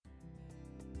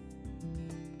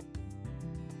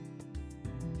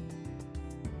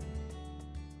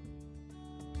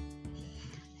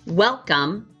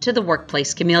Welcome to the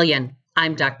Workplace Chameleon.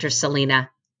 I'm Dr. Celina.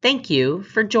 Thank you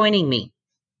for joining me.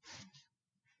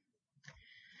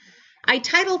 I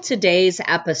titled today's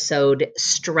episode,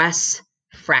 Stress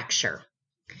Fracture.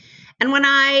 And when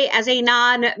I, as a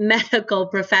non-medical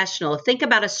professional, think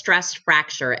about a stress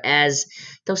fracture as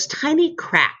those tiny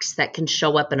cracks that can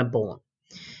show up in a bone.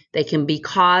 They can be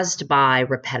caused by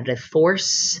repetitive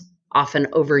force, often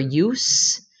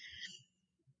overuse.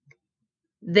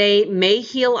 They may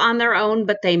heal on their own,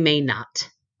 but they may not,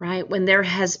 right? When there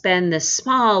has been this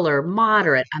small or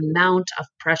moderate amount of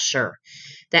pressure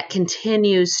that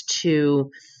continues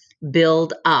to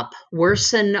build up,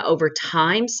 worsen over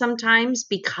time sometimes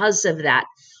because of that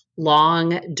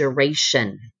long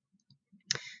duration.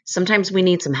 Sometimes we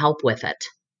need some help with it.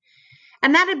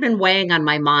 And that had been weighing on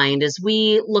my mind as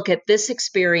we look at this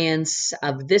experience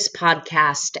of this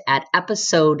podcast at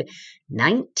episode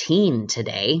 19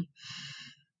 today.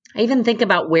 I even think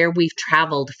about where we've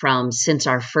traveled from since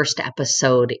our first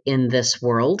episode in this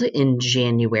world in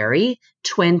January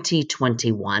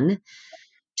 2021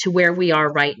 to where we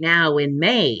are right now in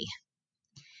May.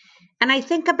 And I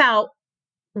think about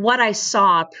what I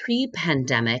saw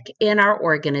pre-pandemic in our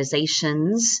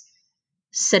organizations,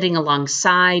 sitting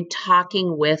alongside,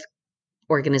 talking with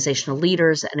organizational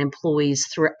leaders and employees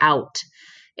throughout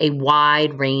a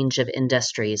wide range of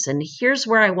industries. And here's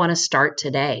where I want to start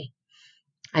today.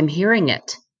 I'm hearing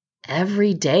it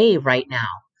every day right now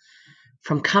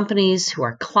from companies who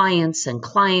are clients and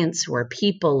clients who are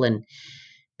people and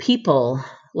people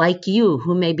like you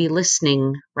who may be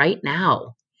listening right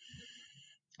now.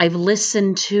 I've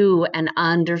listened to and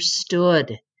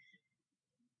understood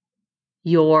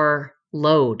your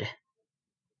load,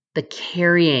 the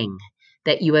carrying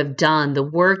that you have done, the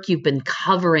work you've been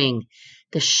covering,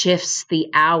 the shifts, the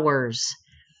hours,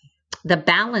 the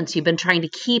balance you've been trying to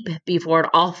keep before it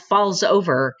all falls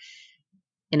over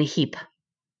in a heap.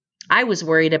 I was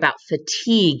worried about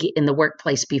fatigue in the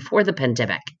workplace before the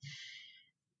pandemic.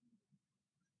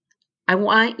 I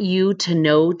want you to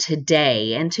know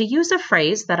today, and to use a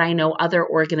phrase that I know other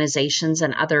organizations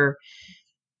and other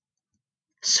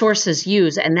sources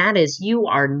use, and that is, you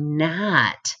are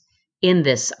not in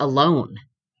this alone.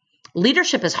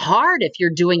 Leadership is hard if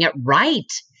you're doing it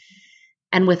right.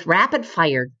 And with rapid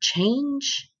fire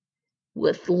change,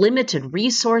 with limited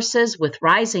resources, with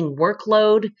rising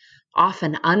workload,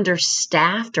 often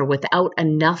understaffed or without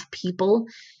enough people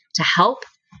to help,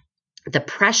 the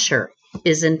pressure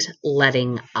isn't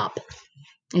letting up.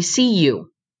 I see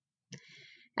you.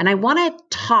 And I want to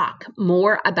talk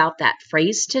more about that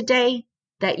phrase today,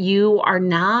 that you are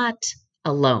not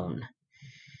alone.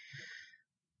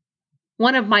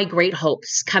 One of my great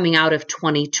hopes coming out of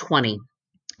 2020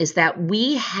 is that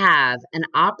we have an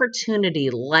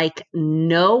opportunity like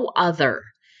no other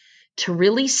to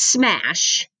really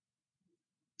smash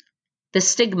the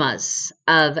stigmas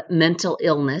of mental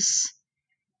illness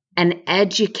and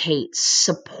educate,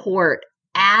 support,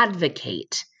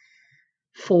 advocate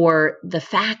for the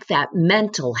fact that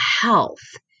mental health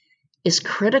is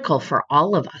critical for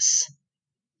all of us.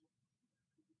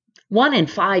 1 in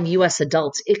 5 U.S.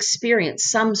 adults experience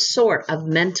some sort of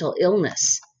mental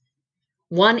illness.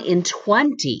 1 in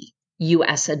 20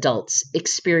 U.S. adults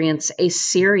experience a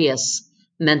serious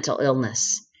mental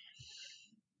illness.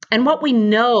 And what we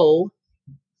know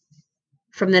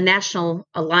from the National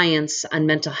Alliance on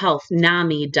Mental Health,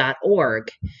 NAMI.org,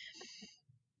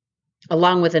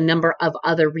 along with a number of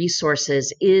other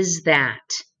resources, is that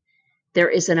there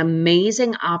is an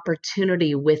amazing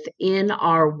opportunity within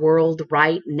our world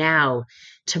right now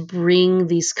to bring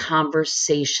these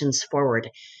conversations forward.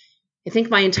 I think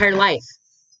my entire life,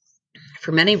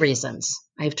 for many reasons,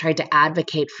 I've tried to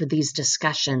advocate for these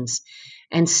discussions,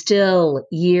 and still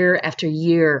year after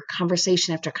year,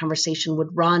 conversation after conversation would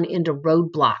run into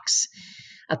roadblocks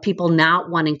of people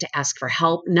not wanting to ask for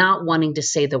help, not wanting to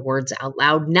say the words out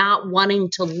loud, not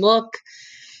wanting to look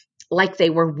like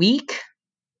they were weak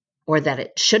or that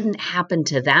it shouldn't happen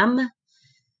to them.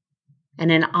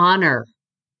 And in honor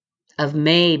of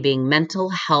May being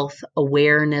Mental Health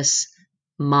Awareness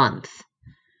Month,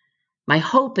 my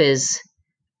hope is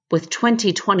with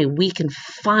 2020, we can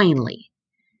finally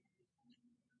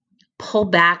pull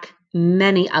back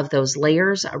many of those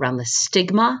layers around the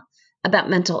stigma about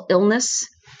mental illness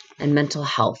and mental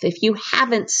health. If you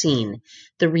haven't seen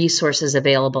the resources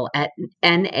available at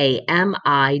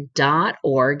NAMI.org,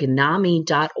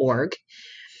 NAMI.org,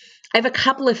 I have a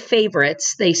couple of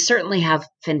favorites. They certainly have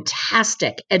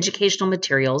fantastic educational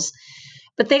materials,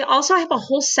 but they also have a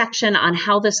whole section on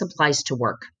how this applies to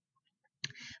work.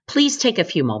 Please take a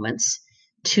few moments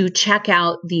to check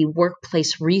out the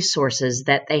workplace resources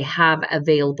that they have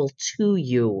available to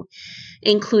you,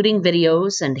 including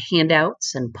videos and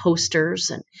handouts and posters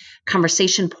and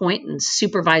conversation point and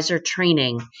supervisor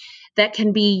training that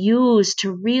can be used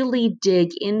to really dig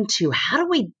into how do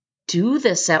we do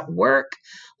this at work?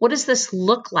 What does this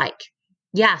look like?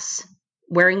 Yes,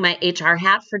 wearing my HR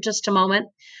hat for just a moment,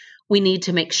 we need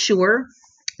to make sure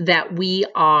that we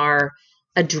are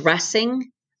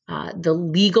addressing the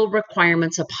legal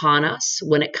requirements upon us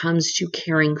when it comes to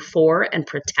caring for and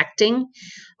protecting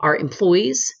our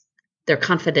employees, their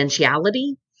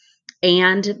confidentiality,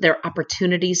 and their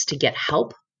opportunities to get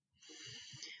help.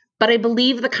 But I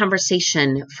believe the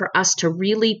conversation for us to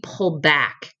really pull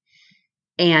back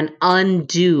and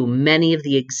undo many of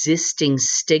the existing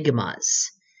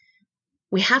stigmas,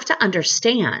 we have to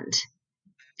understand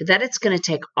that it's going to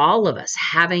take all of us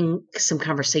having some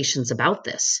conversations about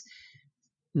this.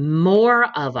 More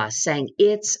of us saying,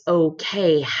 it's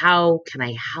okay. How can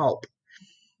I help?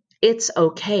 It's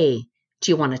okay.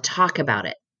 Do you want to talk about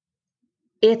it?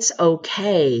 It's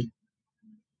okay.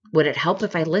 Would it help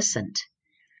if I listened?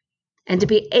 And to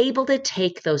be able to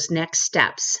take those next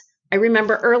steps. I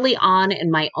remember early on in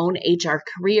my own HR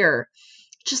career,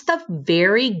 just the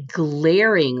very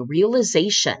glaring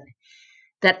realization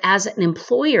that as an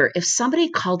employer, if somebody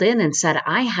called in and said,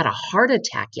 I had a heart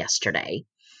attack yesterday,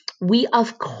 we,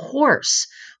 of course,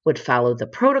 would follow the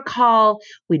protocol.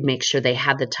 We'd make sure they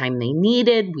had the time they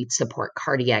needed. We'd support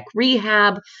cardiac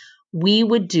rehab. We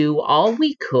would do all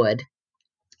we could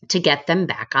to get them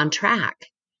back on track.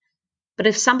 But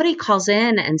if somebody calls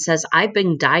in and says, I've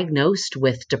been diagnosed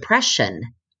with depression,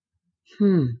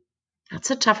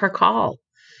 that's a tougher call.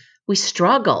 We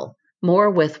struggle more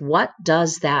with what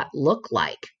does that look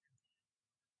like?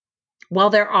 While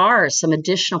there are some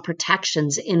additional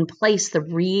protections in place, the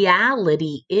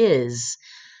reality is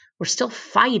we're still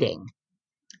fighting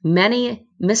many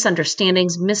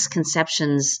misunderstandings,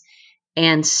 misconceptions,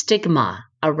 and stigma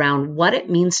around what it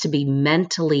means to be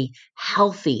mentally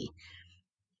healthy.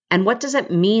 And what does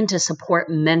it mean to support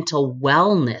mental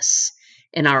wellness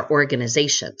in our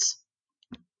organizations?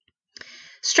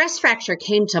 Stress fracture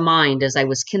came to mind as I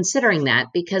was considering that,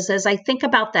 because as I think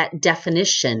about that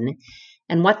definition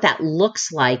and what that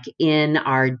looks like in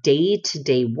our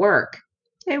day-to-day work,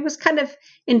 I was kind of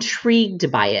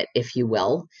intrigued by it, if you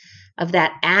will, of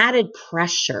that added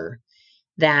pressure,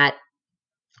 that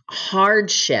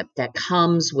hardship that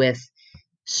comes with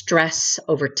stress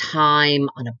over time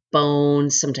on a bone,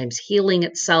 sometimes healing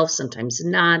itself, sometimes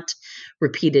not,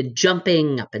 repeated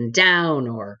jumping up and down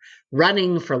or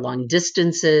running for long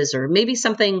distances, or maybe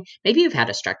you've had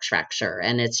a stress fracture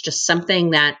and it's just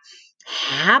something that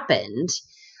happened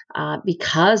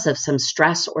because of some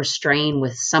stress or strain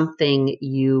with something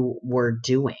you were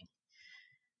doing.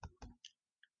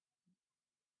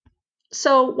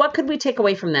 So what could we take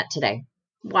away from that today?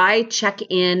 Why check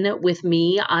in with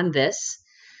me on this?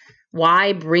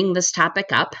 Why bring this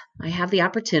topic up? I have the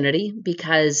opportunity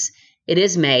because it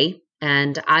is May,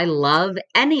 and I love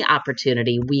any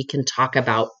opportunity we can talk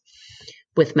about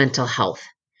with mental health.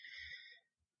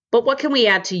 But what can we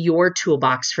add to your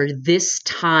toolbox for this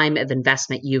time of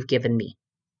investment you've given me?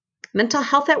 Mental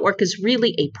health at work is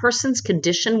really a person's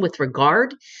condition with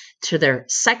regard to their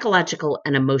psychological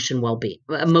and emotional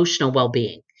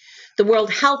well-being. The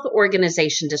World Health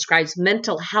Organization describes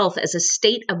mental health as a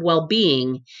state of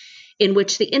well-being in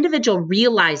which the individual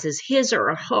realizes his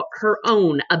or her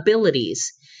own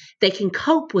abilities. They can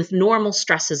cope with normal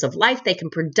stresses of life. They can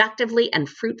productively and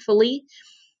fruitfully,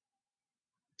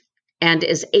 and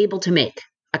is able to make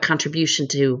a contribution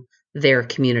to their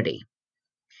community.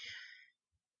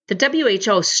 The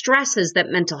WHO stresses that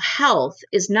mental health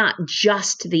is not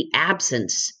just the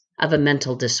absence of a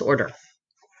mental disorder.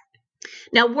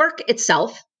 Now, work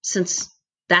itself, since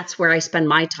that's where I spend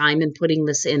my time in putting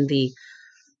this in the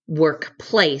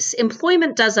workplace,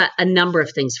 employment does a number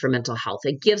of things for mental health.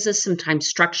 It gives us some time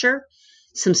structure,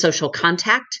 some social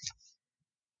contact,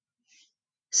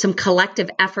 some collective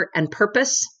effort and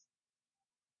purpose.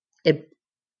 It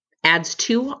adds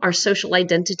to our social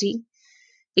identity.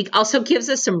 It also gives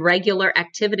us some regular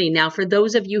activity. Now, for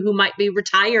those of you who might be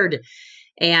retired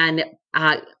and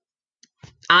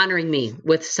honoring me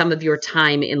with some of your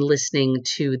time in listening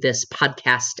to this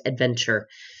podcast adventure,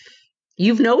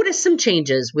 you've noticed some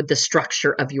changes with the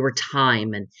structure of your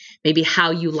time and maybe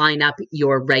how you line up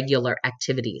your regular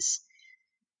activities.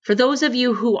 For those of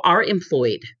you who are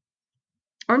employed,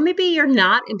 or maybe you're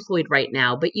not employed right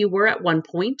now, but you were at one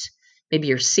point, maybe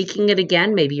you're seeking it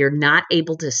again, maybe you're not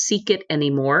able to seek it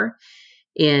anymore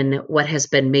in what has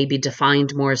been maybe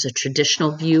defined more as a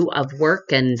traditional view of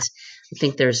work and I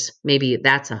think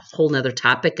that's a whole nother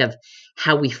topic of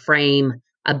how we frame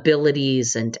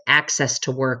abilities and access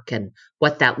to work and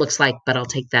what that looks like, but I'll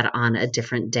take that on a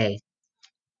different day.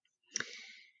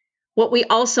 What we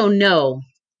also know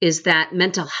is that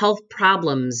mental health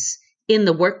problems in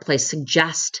the workplace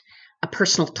suggest a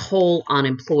personal toll on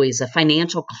employees, a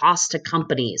financial cost to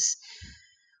companies,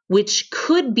 which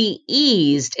could be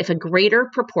eased if a greater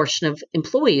proportion of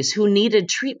employees who needed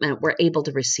treatment were able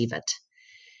to receive it.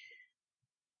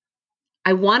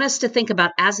 I want us to think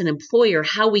about, as an employer,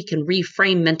 how we can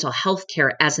reframe mental health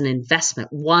care as an investment,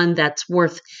 one that's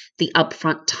worth the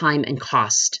upfront time and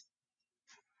cost.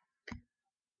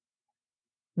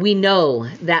 We know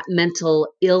that mental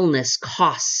illness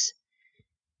costs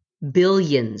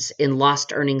billions in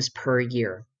lost earnings per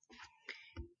year.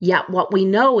 Yet what we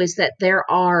know is that there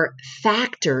are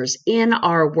factors in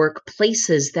our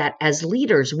workplaces that as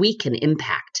leaders we can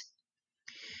impact.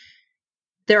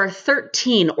 There are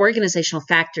 13 organizational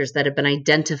factors that have been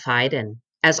identified, and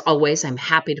as always, I'm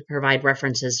happy to provide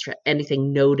references for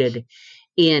anything noted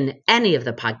in any of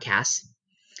the podcasts.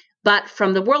 But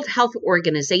from the World Health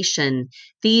Organization,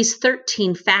 these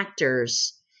 13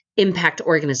 factors impact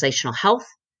organizational health,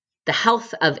 the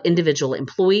health of individual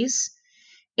employees,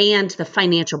 and the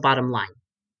financial bottom line,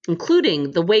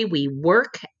 including the way we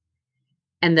work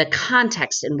and the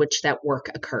context in which that work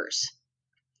occurs.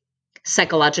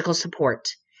 Psychological support,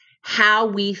 how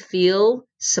we feel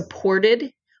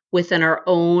supported within our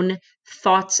own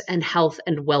thoughts and health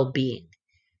and well-being.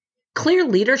 Clear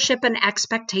leadership and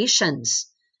expectations.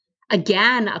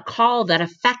 Again, a call that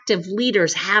effective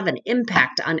leaders have an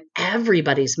impact on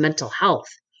everybody's mental health.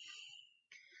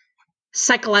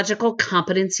 Psychological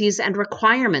competencies and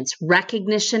requirements,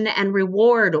 recognition and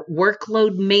reward,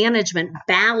 workload management,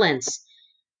 balance,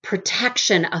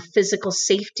 protection of physical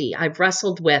safety. I've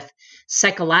wrestled with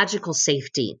psychological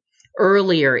safety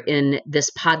earlier in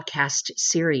this podcast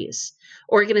series.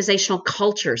 Organizational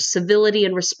culture, civility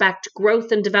and respect,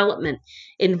 growth and development,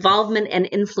 involvement and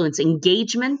influence,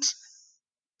 engagement,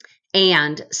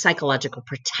 and psychological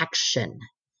protection.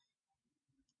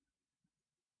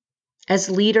 As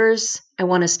leaders, I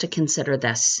want us to consider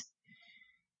this.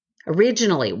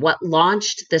 Originally, what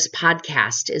launched this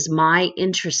podcast is my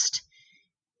interest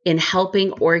in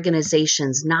helping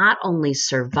organizations not only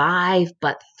survive,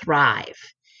 but thrive.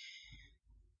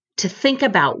 To think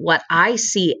about what I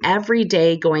see every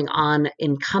day going on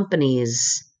in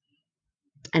companies,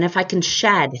 and if I can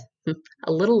shed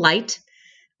a little light,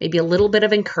 maybe a little bit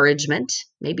of encouragement,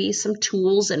 maybe some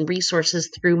tools and resources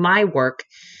through my work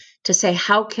to say,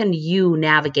 how can you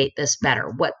navigate this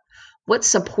better? What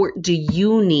support do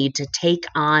you need to take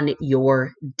on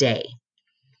your day?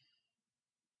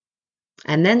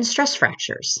 And then stress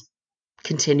fractures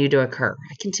continue to occur.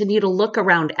 I continue to look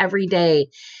around every day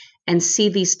and see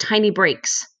these tiny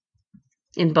breaks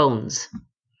in bones,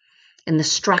 in the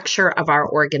structure of our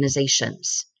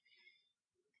organizations,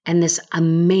 and this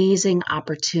amazing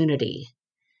opportunity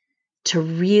to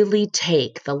really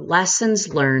take the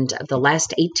lessons learned of the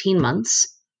last 18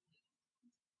 months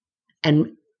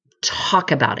and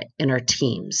talk about it in our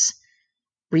teams,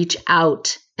 reach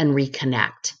out and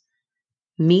reconnect,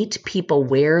 meet people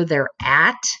where they're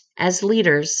at as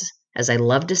leaders, as I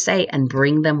love to say, and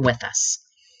bring them with us.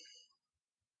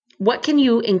 What can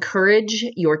you encourage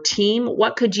your team?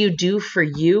 What could you do for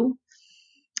you?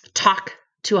 Talk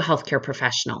to a healthcare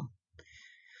professional.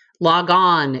 Log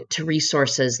on to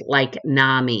resources like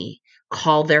NAMI,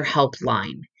 call their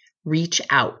helpline, reach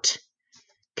out,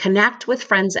 connect with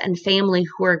friends and family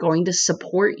who are going to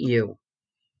support you.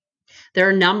 There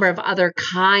are a number of other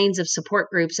kinds of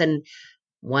support groups, and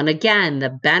again,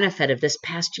 the benefit of this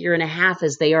past year and a half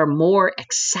is they are more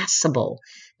accessible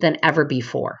than ever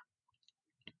before.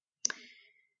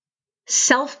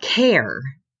 Self-care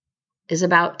is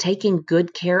about taking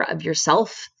good care of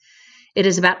yourself. It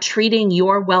is about treating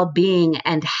your well-being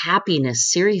and happiness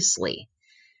seriously,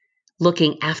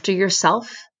 looking after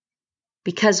yourself,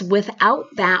 because without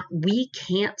that, we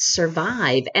can't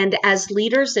survive. And as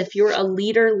leaders, if you're a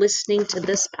leader listening to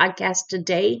this podcast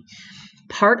today,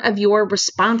 part of your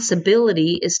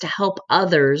responsibility is to help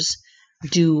others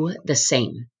do the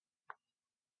same.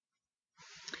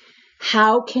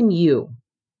 How can you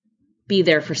be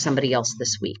there for somebody else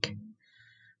this week?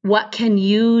 What can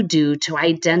you do to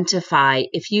identify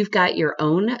if you've got your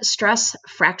own stress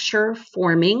fracture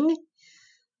forming,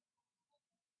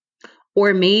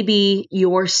 or maybe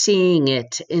you're seeing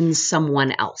it in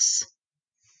someone else?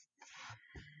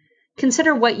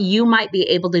 Consider what you might be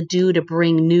able to do to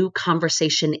bring new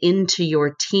conversation into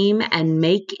your team and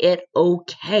make it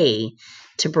okay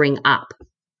to bring up.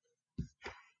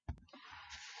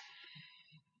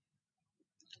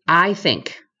 I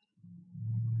think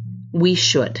we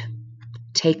should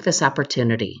take this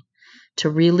opportunity to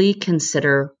really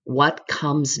consider what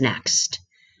comes next,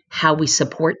 how we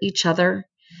support each other,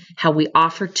 how we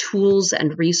offer tools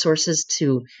and resources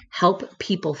to help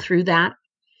people through that,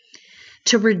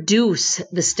 to reduce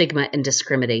the stigma and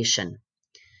discrimination,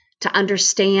 to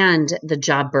understand the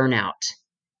job burnout,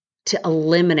 to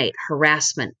eliminate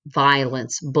harassment,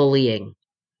 violence, bullying,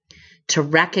 to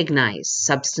recognize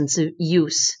substance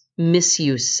use,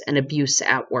 misuse, and abuse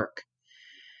at work,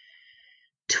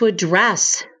 to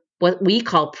address what we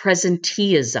call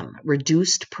presenteeism,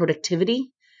 reduced productivity,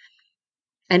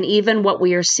 and even what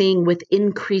we are seeing with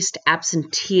increased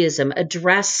absenteeism,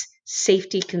 address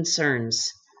safety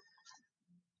concerns,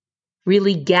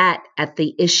 really get at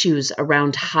the issues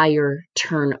around higher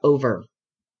turnover.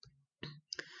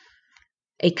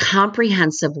 A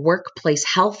comprehensive workplace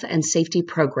health and safety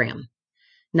program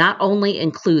not only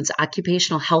includes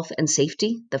occupational health and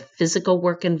safety, the physical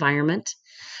work environment,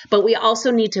 but we also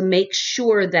need to make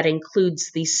sure that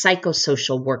includes the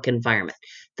psychosocial work environment,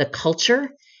 the culture,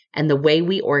 and the way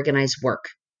we organize work.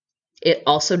 It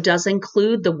also does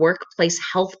include the workplace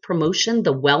health promotion,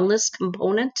 the wellness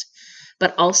component,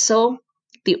 but also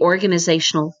the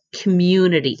organizational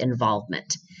community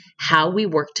involvement, how we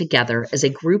work together as a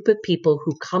group of people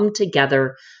who come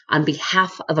together on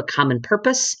behalf of a common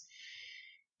purpose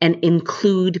and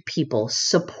include people,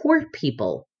 support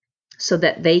people so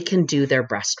that they can do their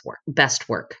best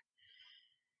work.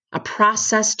 A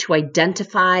process to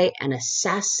identify and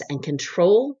assess and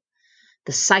control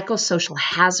the psychosocial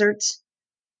hazards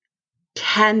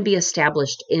can be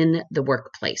established in the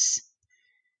workplace.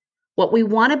 What we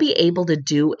want to be able to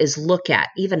do is look at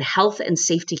even health and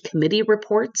safety committee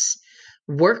reports,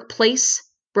 workplace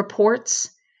reports,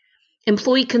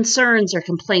 employee concerns or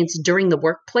complaints during the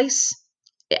workplace,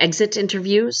 exit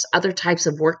interviews, other types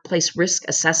of workplace risk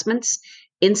assessments,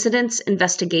 incidents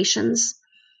investigations,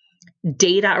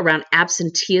 data around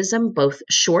absenteeism, both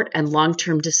short and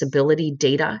long-term disability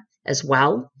data as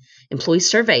well, employee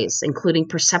surveys, including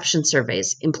perception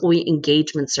surveys, employee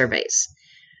engagement surveys,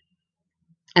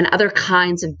 and other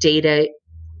kinds of data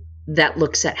that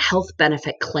looks at health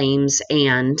benefit claims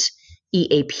and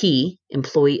EAP,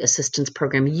 Employee Assistance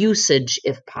Program usage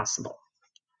if possible.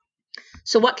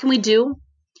 So what can we do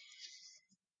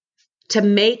to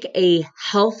make a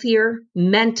healthier,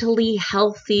 mentally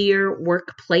healthier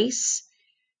workplace?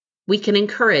 We can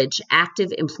encourage active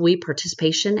employee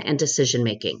participation and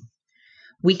decision-making.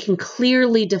 We can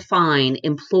clearly define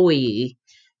employee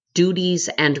duties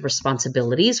and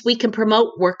responsibilities. We can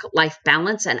promote work-life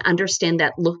balance and understand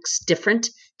that looks different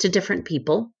to different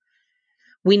people.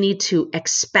 We need to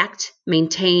expect,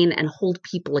 maintain, and hold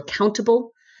people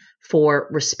accountable for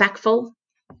respectful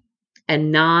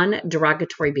and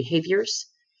non-derogatory behaviors.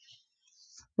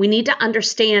 We need to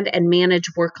understand and manage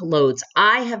workloads.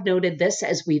 I have noted this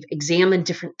as we've examined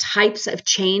different types of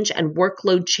change, and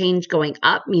workload change going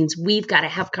up means we've got to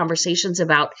have conversations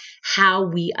about how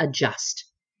we adjust.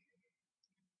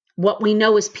 What we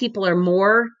know is people are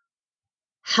more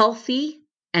healthy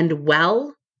and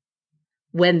well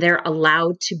when they're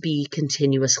allowed to be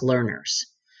continuous learners,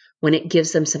 when it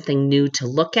gives them something new to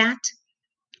look at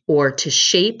or to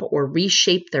shape or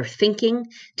reshape their thinking,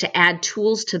 to add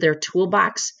tools to their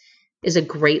toolbox is a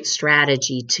great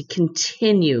strategy to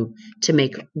continue to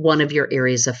make one of your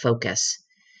areas of focus.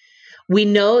 We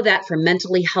know that for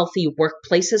mentally healthy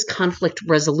workplaces, conflict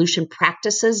resolution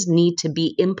practices need to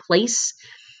be in place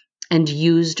and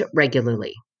used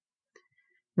regularly.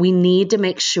 We need to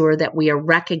make sure that we are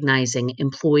recognizing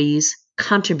employees'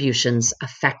 contributions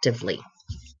effectively.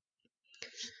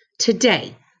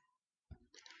 Today,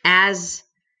 as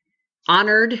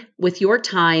honored with your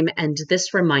time and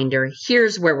this reminder,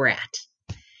 here's where we're at.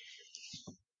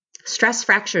 Stress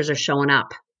fractures are showing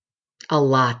up a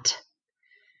lot.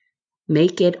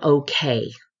 Make it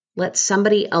okay. Let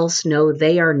somebody else know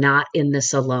they are not in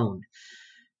this alone.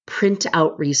 Print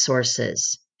out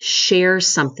resources. Share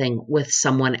something with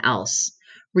someone else.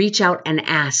 Reach out and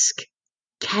ask,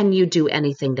 can you do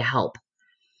anything to help?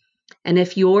 And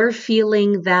if you're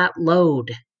feeling that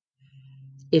load,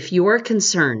 if you're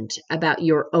concerned about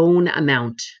your own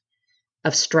amount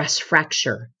of stress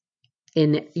fracture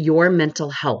in your mental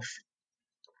health,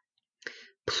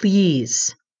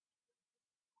 please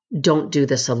don't do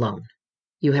this alone.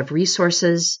 You have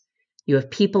resources, you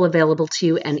have people available to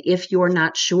you, and if you're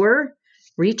not sure,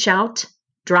 reach out,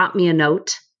 drop me a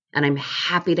note, and I'm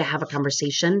happy to have a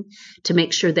conversation to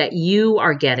make sure that you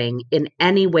are getting, in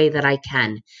any way that I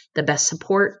can, the best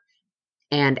support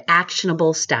and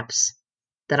actionable steps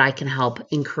that I can help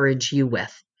encourage you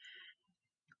with.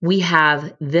 We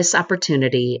have this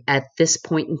opportunity at this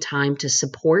point in time to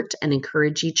support and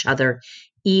encourage each other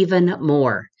even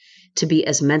more to be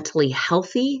as mentally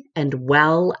healthy and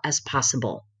well as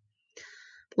possible.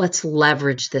 Let's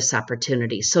leverage this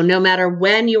opportunity. So no matter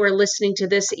when you are listening to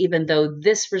this, even though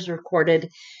this was recorded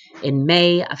in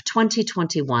May of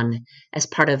 2021 as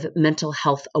part of Mental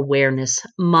Health Awareness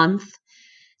Month,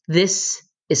 this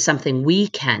is something we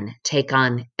can take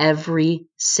on every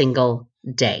single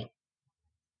day.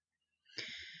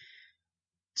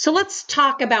 So let's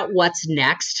talk about what's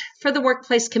next for the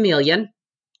Workplace Chameleon.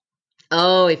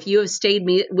 Oh, if you have stayed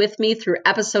with me through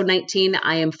episode 19,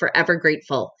 I am forever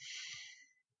grateful.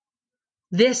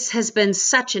 This has been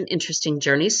such an interesting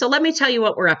journey. So let me tell you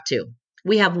what we're up to.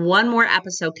 We have one more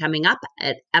episode coming up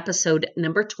at episode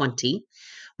number 20.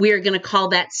 We are going to call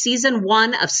that season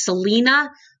 1 of Celina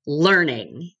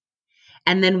Learning.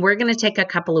 And then we're going to take a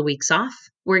couple of weeks off.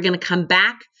 We're going to come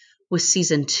back with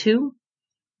season 2.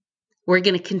 We're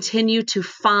going to continue to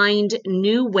find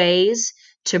new ways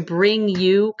to bring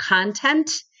you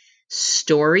content,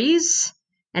 stories,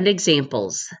 and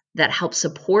examples that help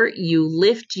support you,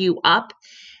 lift you up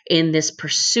in this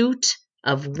pursuit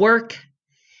of work,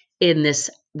 in this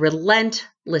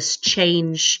relentless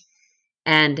change,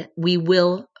 and we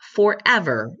will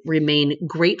forever remain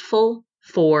grateful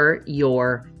for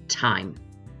your time.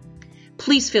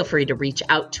 Please feel free to reach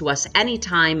out to us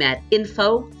anytime at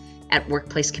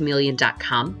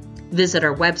info@workplacechameleon.com. Visit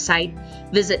our website,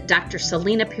 visit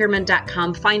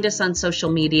drcelinapierman.com, find us on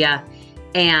social media,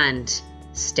 and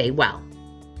stay well.